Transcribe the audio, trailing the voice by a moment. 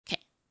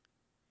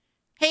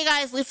Hey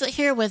guys, Leaflit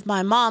here with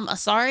my mom,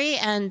 Asari,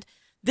 and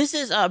this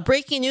is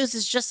breaking news.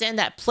 Is just in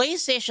that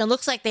PlayStation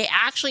looks like they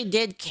actually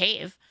did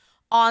cave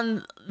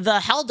on the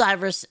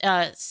Helldivers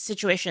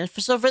situation.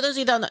 So for those of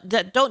you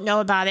that don't know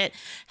about it,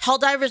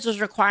 Helldivers was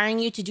requiring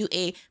you to do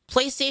a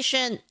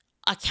PlayStation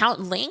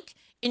account link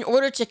in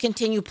order to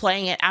continue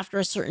playing it after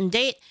a certain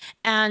date,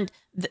 and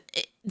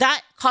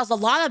that caused a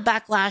lot of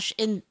backlash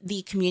in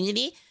the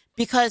community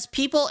because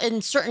people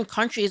in certain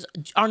countries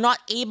are not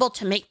able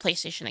to make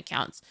PlayStation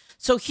accounts.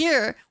 So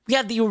here we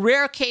have the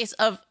rare case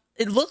of,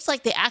 it looks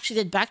like they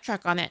actually did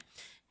backtrack on it.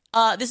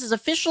 This is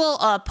official,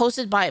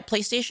 posted by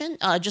PlayStation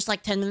just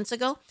like 10 minutes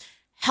ago.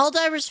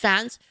 Helldivers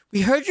fans, we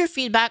heard your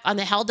feedback on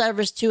the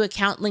Helldivers 2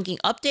 account linking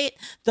update.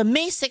 The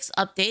May 6th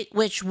update,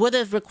 which would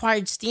have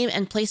required Steam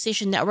and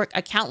PlayStation Network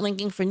account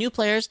linking for new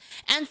players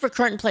and for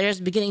current players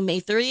beginning May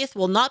 30th,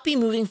 will not be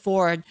moving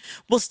forward.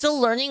 We're still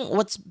learning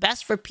what's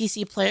best for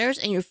PC players,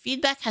 and your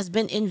feedback has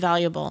been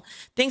invaluable.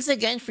 Thanks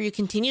again for your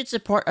continued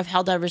support of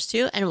Helldivers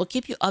 2, and we'll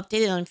keep you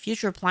updated on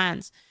future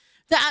plans.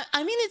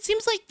 I mean, it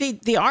seems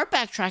like they are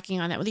backtracking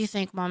on it. What do you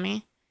think,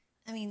 Mommy?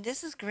 I mean,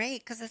 this is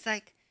great because it's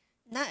like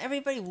not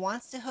everybody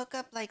wants to hook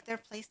up like their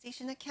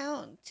PlayStation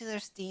account to their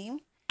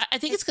Steam. I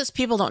think it's because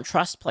people don't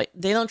trust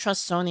they don't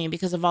trust Sony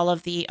because of all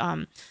of the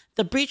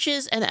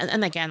breaches,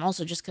 and again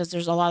also just because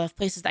there's a lot of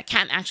places that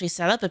can't actually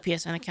set up a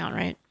PSN account,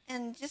 right?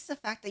 And just the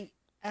fact that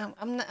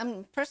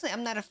I'm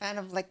personally not a fan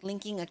of like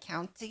linking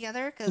accounts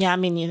together. Cause, yeah,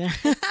 me neither.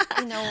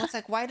 It's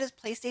like, why does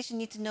PlayStation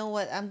need to know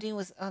what I'm doing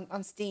with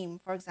on Steam,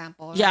 for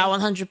example? Right? Yeah,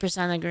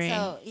 100% agree.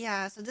 So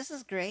yeah, so this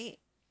is great.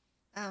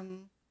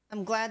 I'm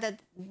glad that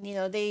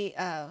they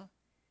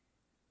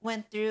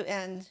went through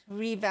and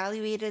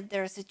reevaluated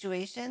their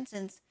situation,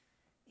 since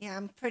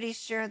I'm pretty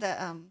sure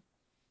that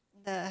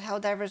the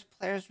Helldivers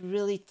players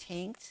really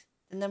tanked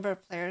the number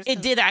of players.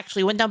 It did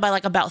actually went down by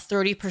like about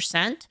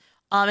 30%.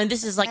 And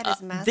this is like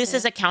this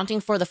is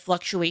accounting for the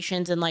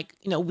fluctuations in like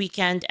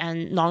weekend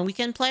and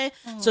non-weekend play.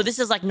 So this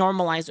is like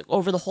normalized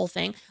over the whole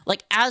thing.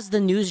 Like as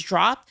the news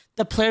dropped,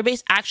 the player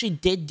base actually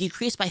did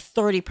decrease by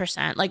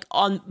 30%, like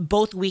on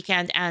both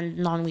weekend and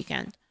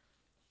non-weekend.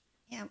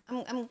 Yeah,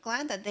 I'm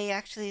glad that they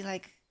actually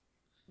like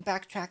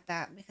backtrack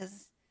that,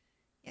 because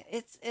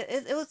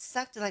it would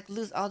suck to like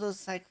lose all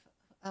those like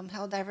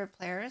Helldiver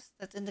players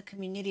that's in the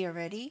community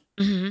already.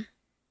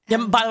 Yeah,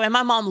 by the way,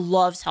 my mom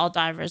loves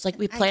Helldivers. Like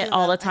we play it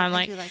all the time.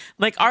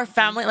 Like our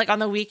family, like on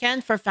the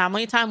weekend for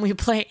family time, we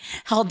play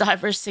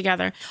Helldivers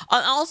together.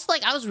 Also,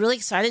 like I was really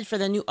excited for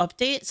the new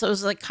update, so it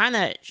was like kind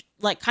of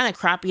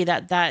crappy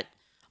that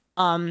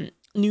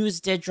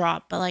news did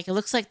drop, but like it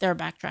looks like they're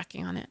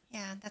backtracking on it.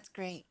 Yeah, that's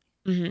great.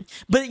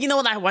 But you know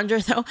what I wonder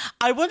though?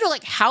 I wonder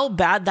like how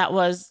bad that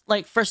was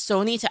like for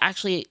Sony to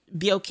actually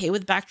be okay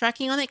with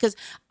backtracking on it, because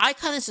I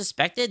kind of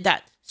suspected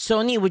that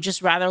Sony would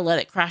just rather let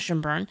it crash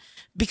and burn,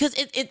 because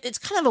it's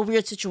kind of a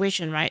weird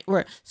situation, right?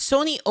 Where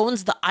Sony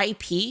owns the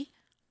IP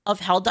of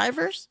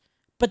Helldivers,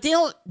 but they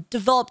don't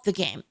develop the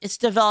game. It's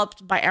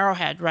developed by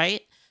Arrowhead,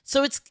 right?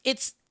 So it's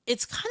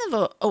kind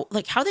of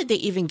like, how did they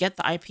even get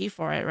the IP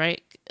for it,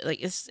 right?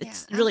 Like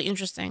it's really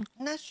interesting.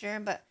 I'm not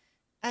sure, but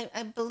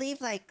I believe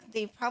like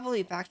they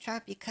probably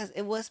backtracked because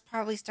it was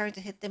probably starting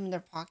to hit them in their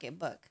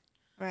pocketbook,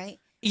 right?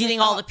 Getting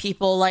like all the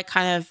people like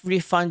kind of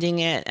refunding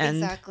it, and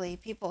exactly,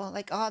 people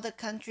like all the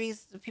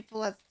countries, the people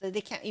that they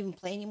can't even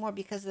play anymore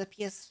because of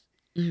the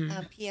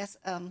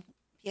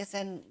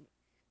PSN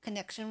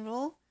connection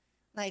rule.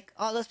 Like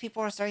all those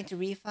people are starting to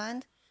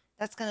refund.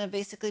 That's gonna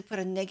basically put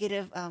a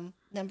negative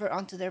number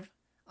onto their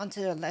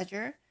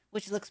ledger,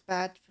 which looks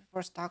bad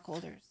for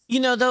stockholders.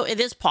 Though it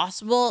is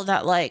possible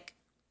that like,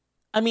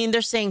 I mean,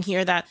 they're saying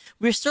here that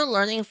we're still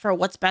learning for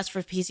what's best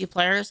for PC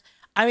players.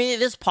 I mean,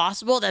 it is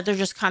possible that they're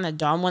just kind of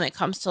dumb when it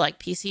comes to like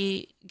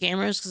PC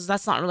gamers, because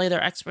that's not really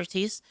their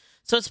expertise.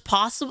 So it's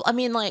possible. I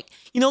mean, like,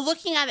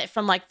 looking at it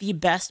from like the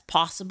best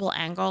possible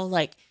angle,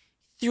 like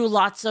through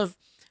lots of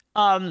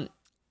love,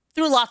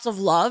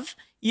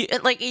 you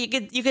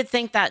could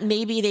think that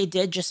maybe they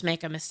did just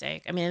make a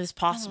mistake. I mean, it's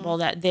possible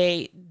that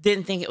they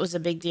didn't think it was a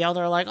big deal.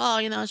 They're like, oh,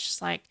 it's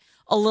just like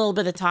a little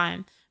bit of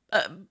time.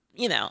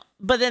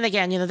 But then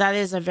again, that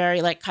is a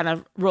very like kind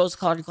of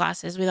rose-colored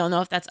glasses. We don't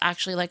know if that's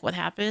actually like what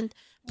happened,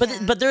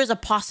 but there is a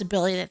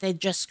possibility that they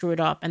just screwed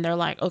up and they're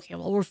like, okay,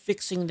 well, we're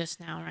fixing this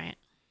now, right?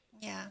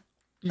 Yeah.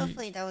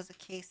 Hopefully that was the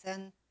case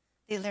and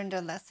they learned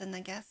their lesson,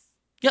 I guess.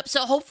 Yep.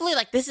 So hopefully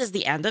like this is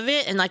the end of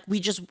it, and like we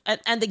just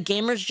and the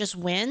gamers just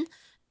win.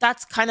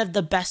 That's kind of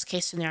the best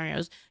case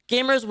scenarios.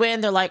 Gamers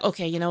win, they're like,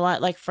 okay, you know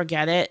what, like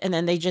forget it, and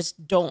then they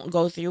just don't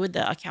go through with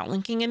the account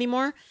linking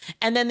anymore.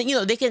 And then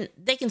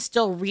they can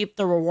still reap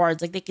the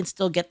rewards, like they can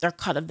still get their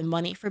cut of the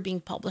money for being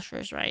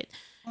publishers, right?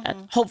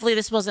 Hopefully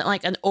this wasn't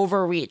like an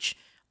overreach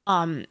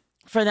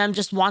for them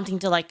just wanting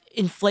to like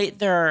inflate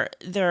their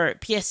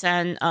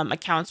PSN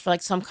accounts for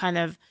like some kind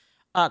of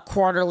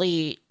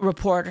quarterly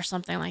report or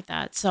something like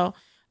that. So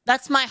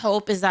that's my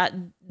hope, is that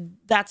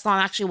that's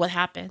not actually what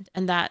happened,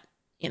 and that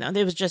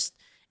it was just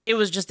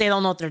they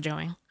don't know what they're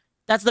doing.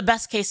 That's the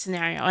best case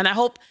scenario, and I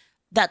hope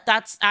that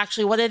that's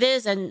actually what it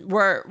is, and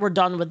we're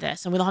done with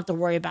this, and we don't have to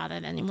worry about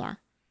it anymore.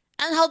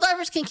 and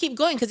Helldivers can keep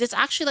going because it's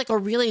actually like a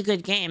really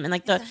good game. And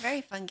like It's a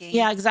very fun game.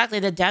 yeah, exactly.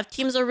 The dev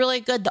teams are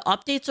really good. The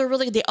updates are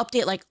really good. They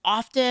update like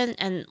often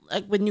and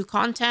like with new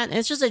content. And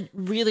it's just a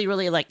really,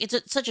 really like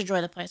such a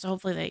joy to play. So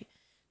hopefully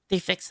they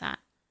fix that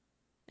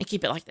and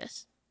keep it like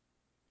this.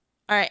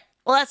 All right.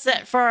 Well, that's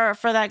it for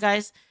that,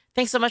 guys.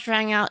 Thanks so much for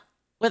hanging out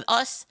with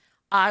us.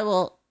 I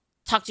will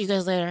talk to you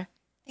guys later.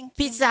 Thank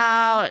you. Peace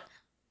out.